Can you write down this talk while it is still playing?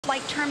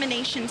Flight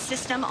termination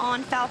system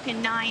on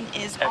Falcon 9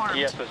 is armed.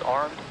 FTS is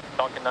armed.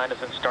 Falcon 9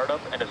 is in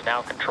startup and is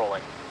now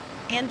controlling.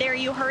 And there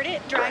you heard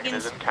it. Dragon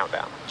is in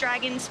countdown.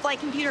 Dragon's flight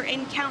computer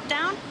in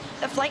countdown.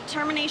 The flight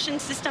termination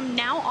system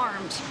now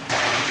armed.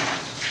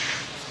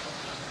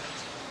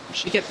 We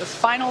should get the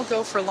final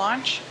go for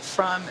launch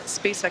from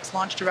SpaceX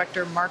launch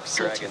director Mark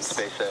Schultes. Dragon,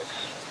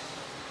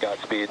 SpaceX.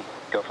 Godspeed.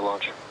 Go for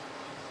launch.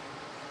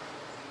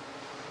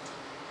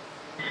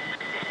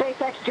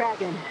 SpaceX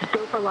Dragon,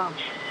 go for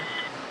launch.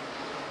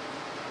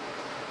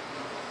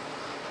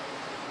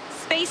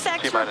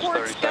 SpaceX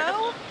reports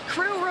go.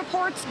 Crew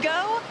reports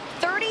go.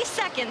 30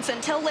 seconds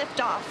until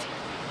liftoff.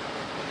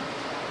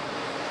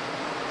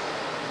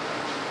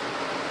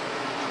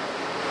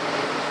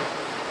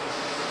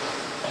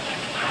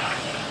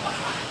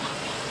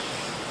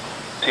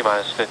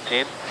 T-minus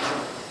 15.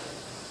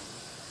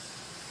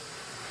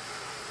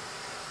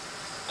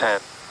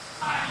 10,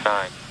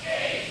 9,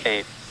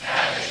 8,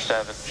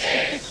 7,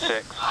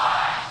 6,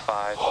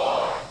 5,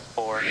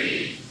 4, 3,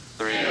 2,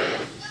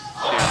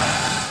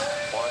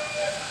 1.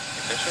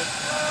 Ignition.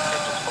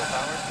 Engines full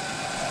power.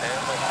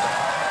 And liftoff.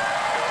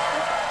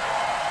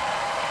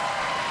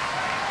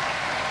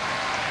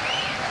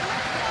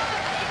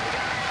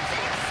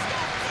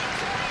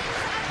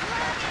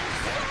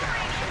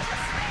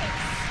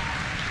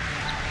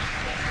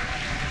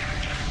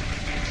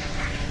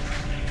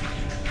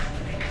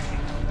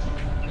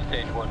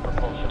 Stage 1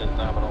 propulsion is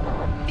nominal.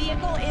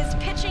 Vehicle is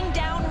pitching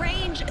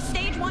downrange.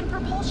 Stage 1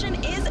 propulsion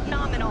is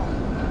nominal.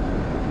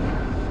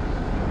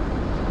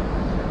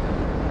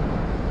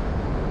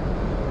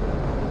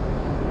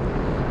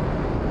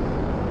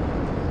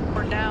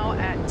 We're now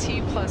at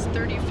T plus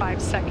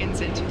 35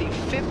 seconds into the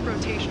 5th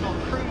rotational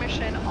crew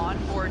mission on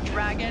board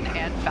Dragon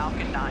and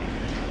Falcon 9.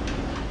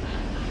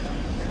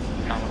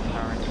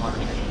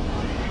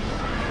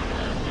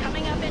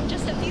 Coming up in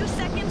just a few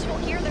seconds, we'll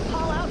hear the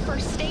call out for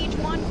stage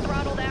 1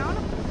 throttle down.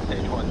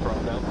 Stage 1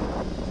 throttle down.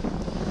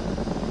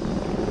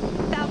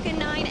 Falcon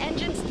 9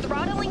 engines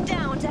throttling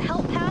down to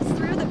help pass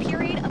through the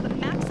period of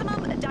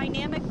maximum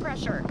dynamic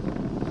pressure.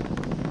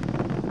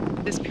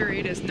 This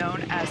period is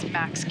known as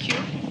max Q,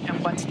 and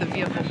once the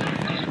vehicle,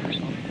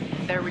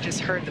 there we just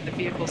heard that the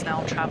vehicle is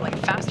now traveling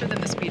faster than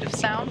the speed of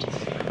sound.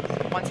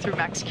 Once through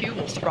max Q,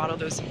 we'll throttle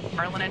those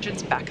Merlin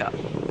engines back up.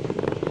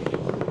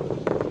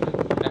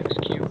 Max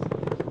Q.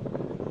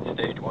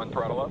 Stage 1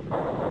 throttle up.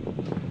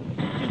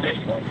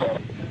 Stage 1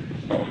 throttle.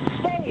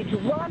 Stage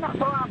 1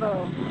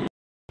 Bravo.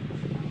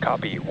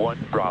 Copy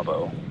 1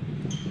 Bravo.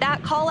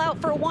 That call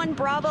out for 1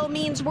 Bravo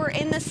means we're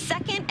in the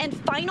second and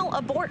final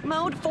abort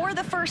mode for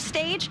the first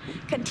stage,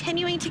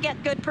 continuing to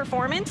get good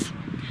performance.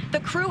 The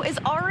crew is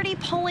already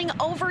pulling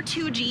over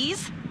 2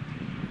 Gs.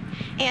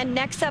 And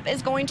next up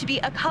is going to be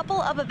a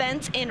couple of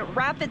events in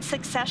rapid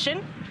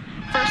succession.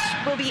 First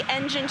will be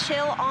engine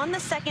chill on the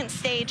second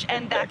stage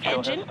and back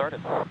engine.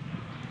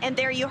 And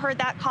there you heard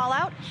that call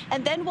out.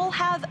 And then we'll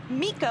have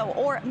MECO,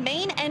 or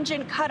main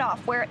engine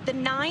cutoff, where the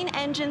 9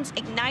 engines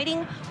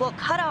igniting will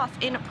cut off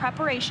in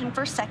preparation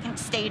for second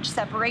stage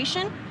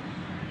separation.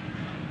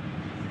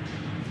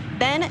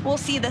 Then we'll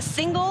see the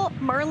single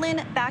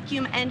Merlin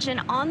vacuum engine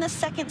on the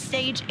second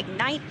stage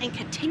ignite and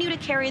continue to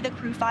carry the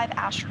Crew 5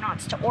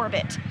 astronauts to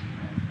orbit.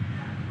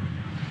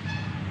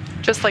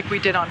 Just like we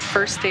did on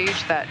first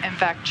stage, that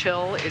MVAC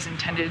chill is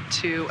intended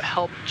to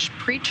help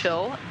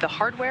pre-chill the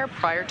hardware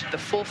prior to the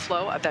full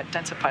flow of that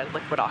densified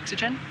liquid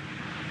oxygen.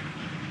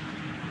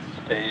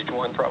 Stage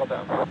 1 throttle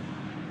down.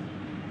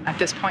 At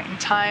this point in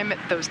time,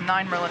 those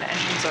 9 Merlin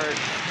engines are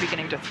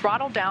beginning to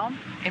throttle down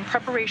in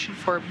preparation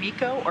for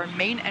MECO, or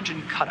main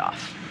engine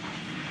cutoff.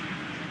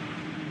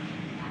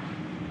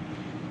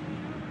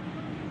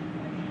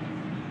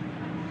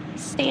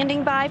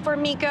 Standing by for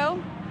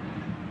MECO.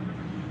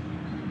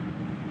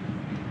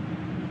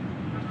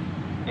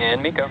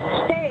 And MECO.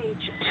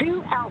 Stage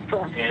 2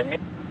 Alpha. And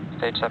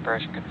stage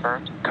separation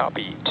confirmed.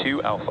 Copy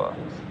 2 Alpha.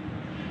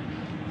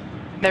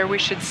 There we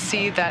should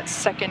see that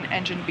second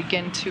engine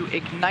begin to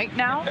ignite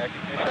now. And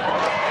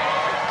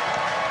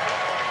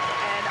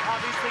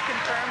obviously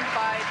confirmed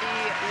by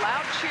the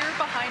loud cheer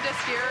behind us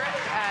here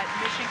at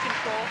Mission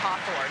Control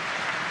Hawthorne.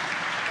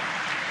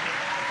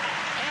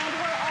 And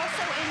we're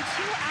also in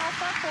 2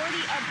 Alpha for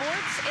the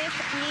aborts if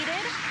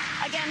needed.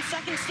 Again,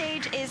 second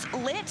stage is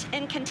lit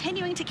and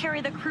continuing to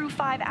carry the Crew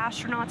 5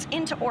 astronauts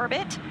into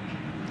orbit.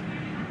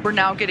 We're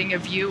now getting a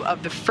view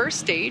of the first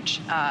stage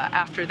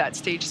after that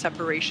stage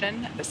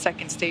separation. The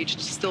second stage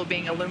still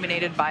being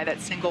illuminated by that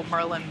single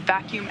Merlin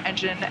vacuum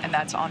engine, and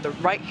that's on the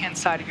right-hand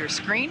side of your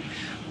screen.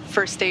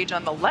 First stage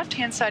on the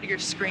left-hand side of your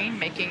screen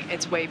making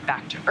its way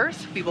back to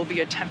Earth. We will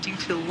be attempting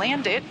to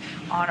land it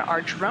on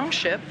our drone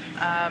ship,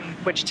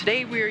 which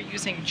today we are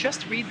using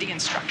Just Read the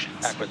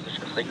Instructions.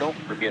 Acquisition signal,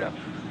 Bermuda.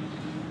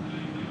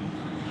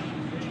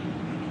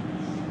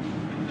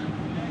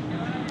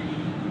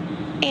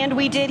 And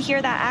we did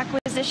hear that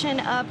acquisition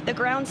of the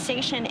ground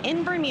station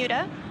in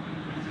Bermuda.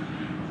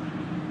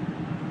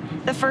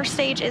 The first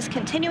stage is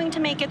continuing to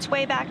make its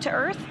way back to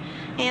Earth,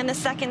 and the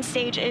second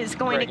stage is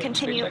going to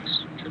continue.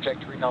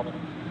 Trajectory nominal.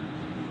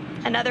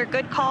 Another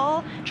good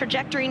call,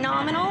 trajectory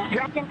nominal.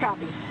 Dragon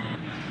copy.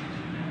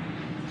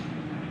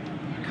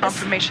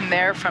 Confirmation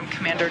there from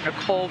Commander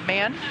Nicole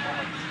Mann.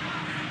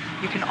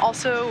 You can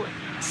also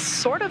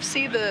sort of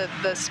see the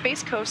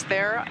Space Coast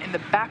there in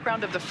the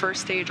background of the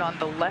first stage on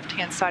the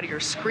left-hand side of your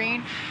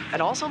screen.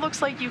 It also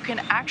looks like you can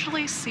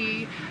actually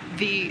see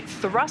the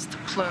thrust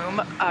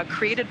plume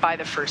created by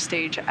the first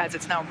stage as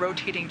it's now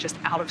rotating just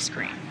out of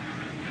screen.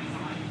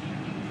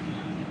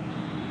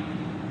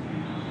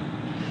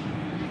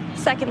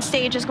 Second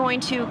stage is going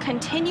to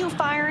continue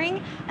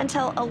firing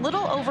until a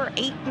little over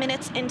 8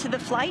 minutes into the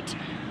flight,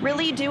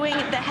 really doing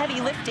the heavy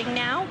lifting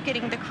now,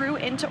 getting the crew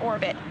into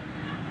orbit.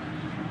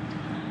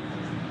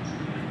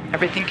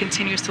 Everything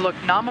continues to look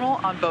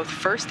nominal on both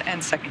first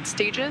and second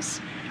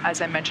stages.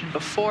 As I mentioned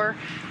before,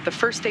 the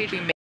first stage we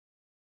made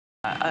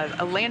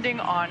a landing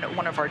on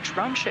one of our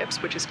drone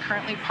ships, which is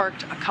currently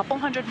parked a couple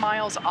hundred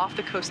miles off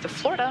the coast of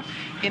Florida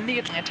in the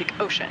Atlantic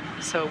Ocean.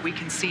 So we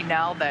can see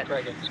now that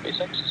Dragon,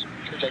 SpaceX,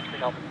 trajectory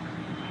nominal.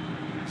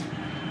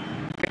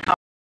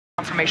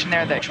 Confirmation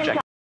there that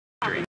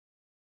trajectory.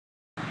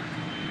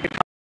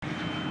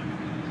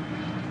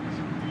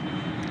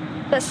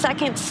 The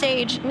second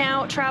stage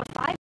now travels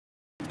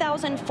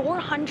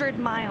 5,400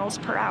 miles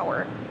per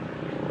hour.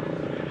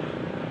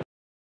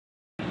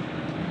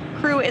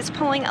 Crew is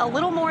pulling a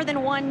little more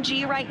than 1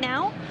 G right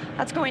now.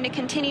 That's going to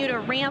continue to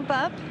ramp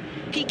up,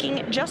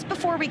 peaking just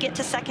before we get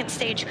to second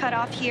stage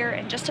cutoff here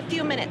in just a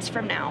few minutes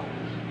from now.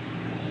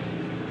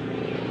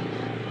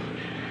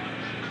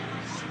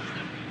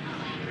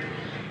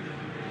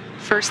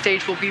 First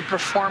stage will be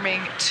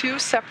performing 2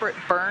 separate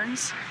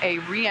burns, a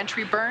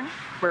re-entry burn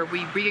where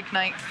we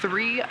reignite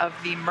 3 of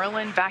the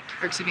Merlin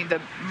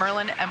the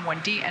Merlin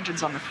M1D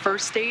engines on the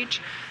first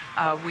stage.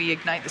 We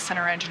ignite the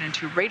center engine and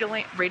 2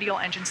 radial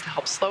engines to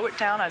help slow it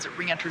down as it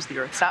re-enters the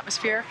Earth's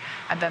atmosphere.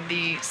 And then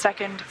the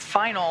second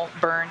final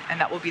burn, and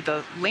that will be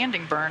the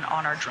landing burn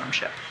on our drone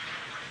ship.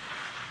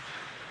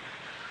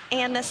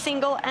 And the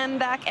single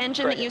MVAC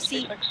engine that you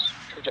see.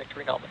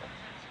 Trajectory nominal.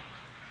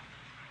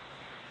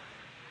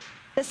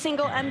 The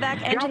single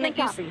MVAC engine that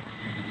you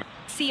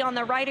see on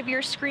the right of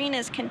your screen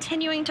is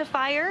continuing to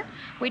fire.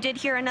 We did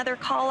hear another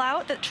call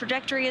out that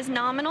trajectory is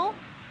nominal.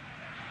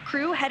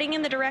 Crew heading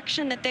in the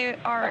direction that they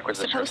are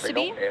supposed to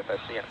be.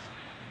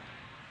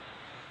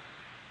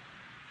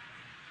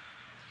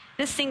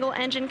 This single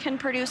engine can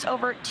produce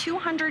over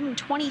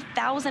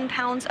 220,000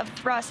 pounds of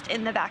thrust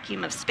in the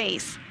vacuum of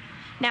space,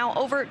 now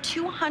over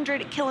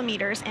 200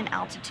 kilometers in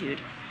altitude.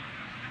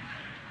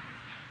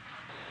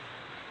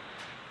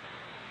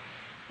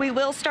 We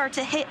will start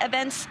to hit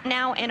events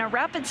now in a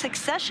rapid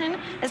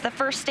succession as the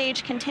first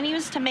stage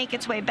continues to make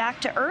its way back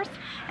to Earth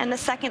and the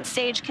second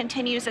stage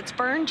continues its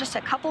burn, just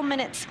a couple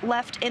minutes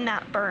left in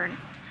that burn.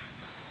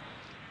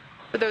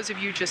 For those of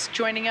you just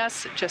joining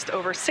us, just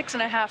over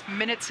 6.5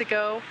 minutes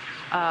ago,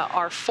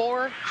 our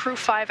 4 Crew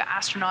 5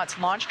 astronauts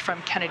launched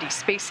from Kennedy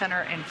Space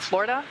Center in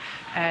Florida,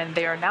 and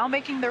they are now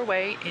making their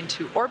way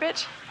into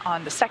orbit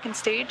on the second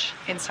stage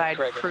inside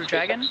Crew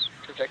Dragon.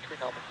 Trajectory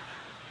nominal.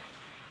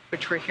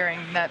 Which we're hearing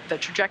that the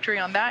trajectory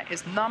on that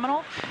is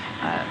nominal.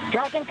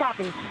 Dragon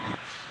copy.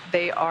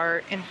 They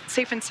are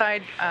safe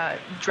inside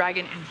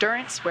Dragon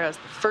Endurance, whereas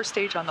the first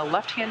stage on the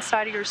left-hand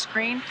side of your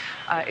screen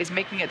is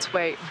making its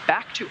way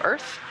back to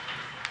Earth.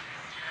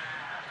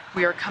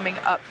 We are coming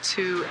up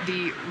to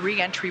the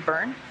re-entry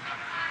burn,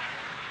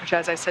 which,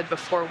 as I said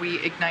before, we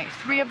ignite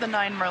 3 of the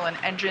 9 Merlin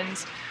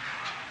engines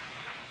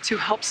to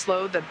help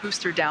slow the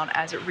booster down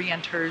as it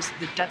re-enters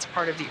the dense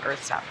part of the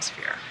Earth's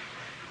atmosphere.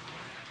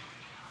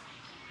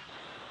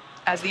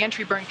 As the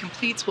entry burn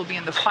completes, we'll be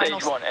in the final...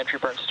 Stage 1, entry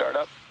burn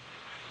startup.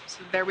 So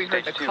there we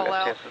heard the call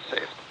out.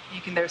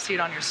 You can there see it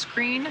on your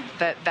screen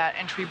that that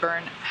entry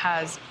burn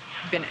has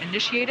been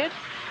initiated.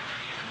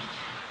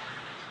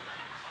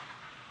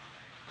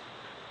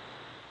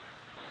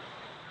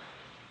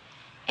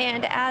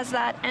 And as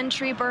that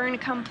entry burn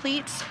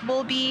completes,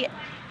 we'll be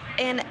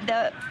in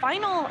the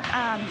final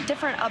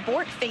different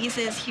abort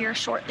phases here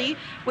shortly,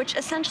 which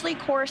essentially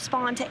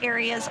correspond to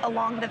areas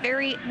along the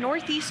very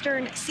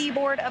northeastern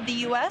seaboard of the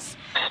U.S.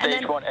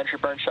 Stage 1, entry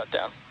burn shut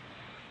down.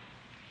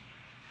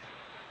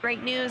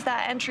 Great news,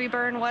 that entry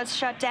burn was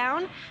shut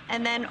down,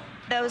 and then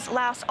those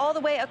last all the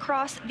way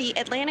across the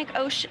Atlantic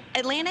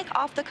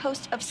off the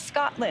coast of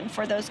Scotland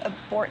for those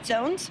abort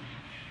zones.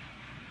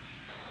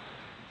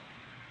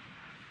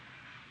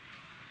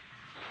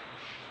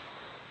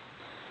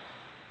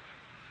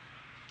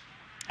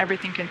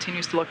 Everything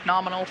continues to look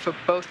nominal for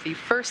both the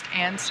first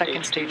and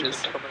second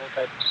stages.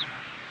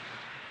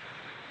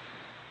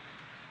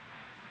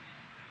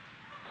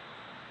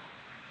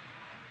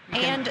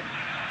 And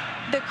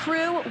the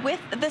crew with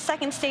the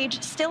second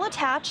stage still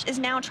attached is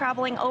now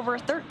traveling over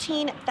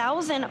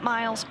 13,000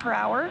 miles per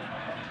hour.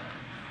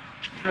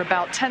 We're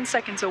about 10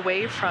 seconds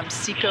away from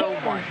SECO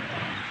 1.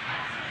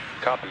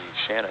 Copy,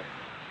 Shannon.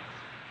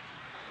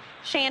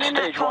 Shannon,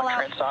 that Stage call 1,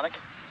 out. transonic.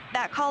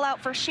 that call out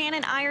for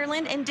Shannon,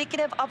 Ireland,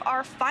 indicative of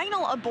our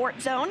final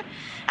abort zone.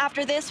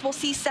 After this, we'll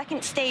see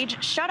second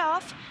stage shut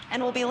off,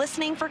 and we'll be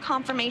listening for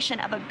confirmation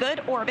of a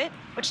good orbit,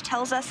 which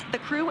tells us the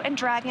crew and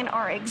Dragon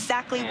are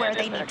exactly where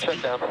they need to be.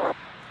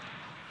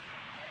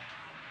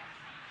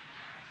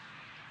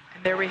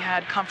 And there we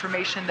had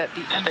confirmation that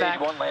the Stage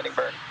MVAC 1 landing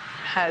burn.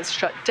 has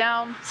shut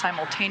down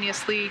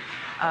simultaneously.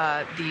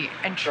 The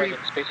entry.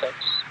 Dragon SpaceX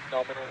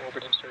nominal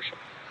orbit insertion.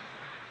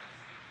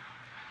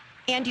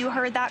 And you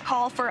heard that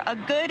call for a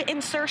good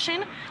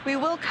insertion. We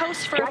will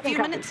coast for a few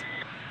minutes.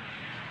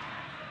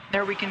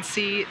 There we can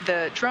see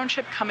the drone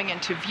ship coming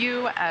into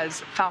view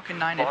as Falcon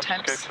 9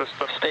 attempts.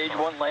 Stage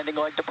 1 landing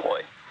leg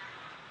deploy.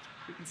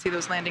 You can see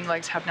those landing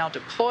legs have now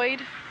deployed.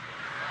 And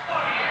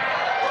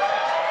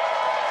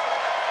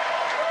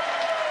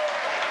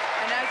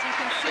as you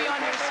can see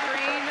on your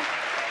screen,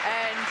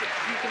 and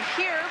you can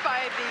hear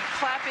by the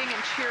clapping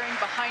and cheering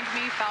behind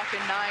me, Falcon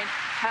 9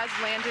 has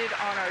landed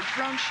on our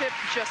drone ship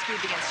just through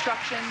the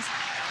instructions,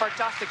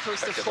 parked off the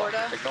coast of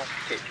Florida.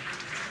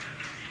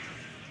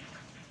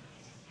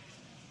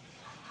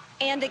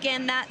 And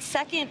again, that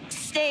second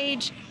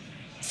stage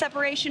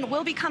separation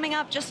will be coming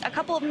up just a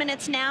couple of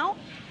minutes now.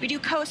 We do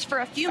coast for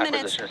a few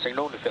minutes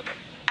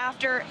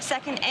after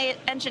second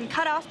engine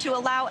cutoff to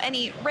allow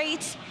any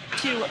rates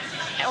to,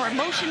 or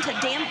motion to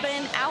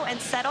dampen out and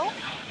settle.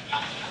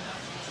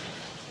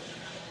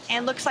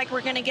 And looks like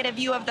we're gonna get a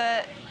view of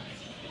the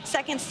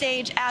second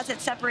stage as it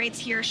separates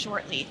here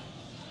shortly.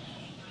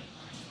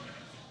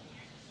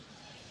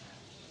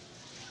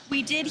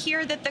 We did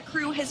hear that the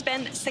crew has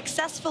been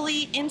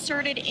successfully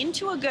inserted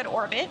into a good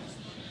orbit.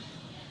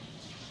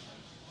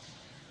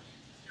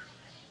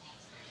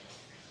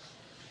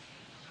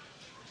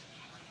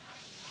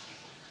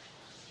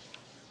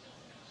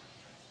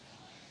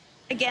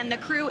 Again, the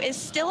crew is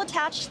still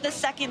attached to the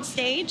second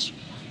stage.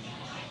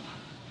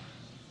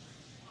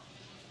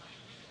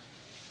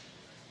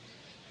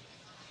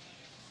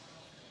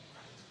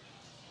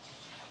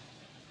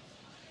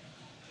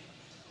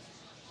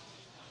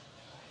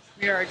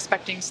 We are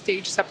expecting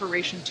stage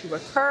separation to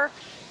occur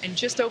in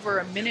just over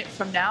a minute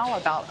from now,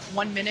 about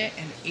 1 minute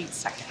and 8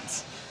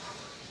 seconds.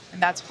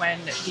 And that's when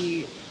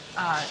the,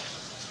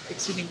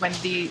 when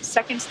the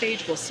second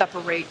stage will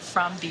separate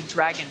from the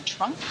Dragon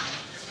trunk.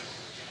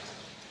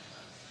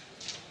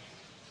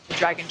 The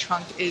Dragon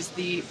trunk is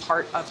the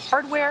part of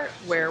hardware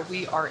where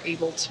we are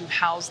able to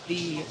house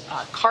the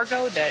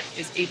cargo that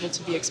is able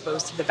to be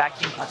exposed to the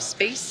vacuum of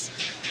space,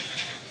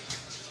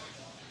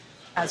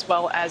 as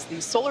well as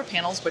the solar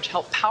panels, which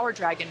help power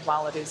Dragon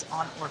while it is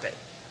on orbit.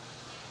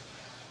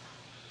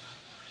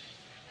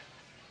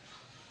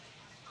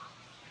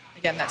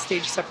 Again, that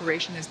stage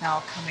separation is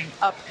now coming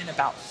up in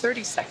about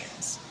 30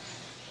 seconds.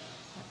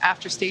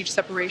 After stage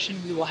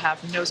separation, we will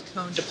have nose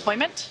cone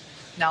deployment.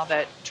 Now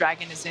that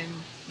Dragon is in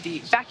the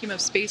vacuum of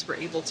space,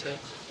 we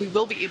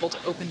will be able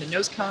to open the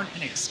nose cone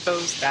and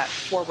expose that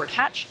forward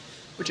hatch,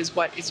 which is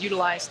what is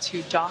utilized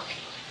to dock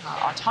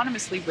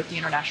autonomously with the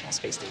International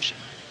Space Station.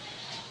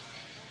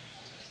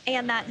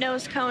 And that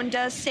nose cone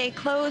does stay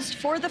closed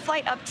for the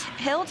flight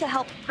uphill to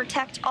help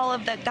protect all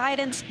of the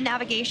guidance,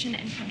 navigation,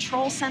 and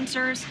control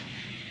sensors.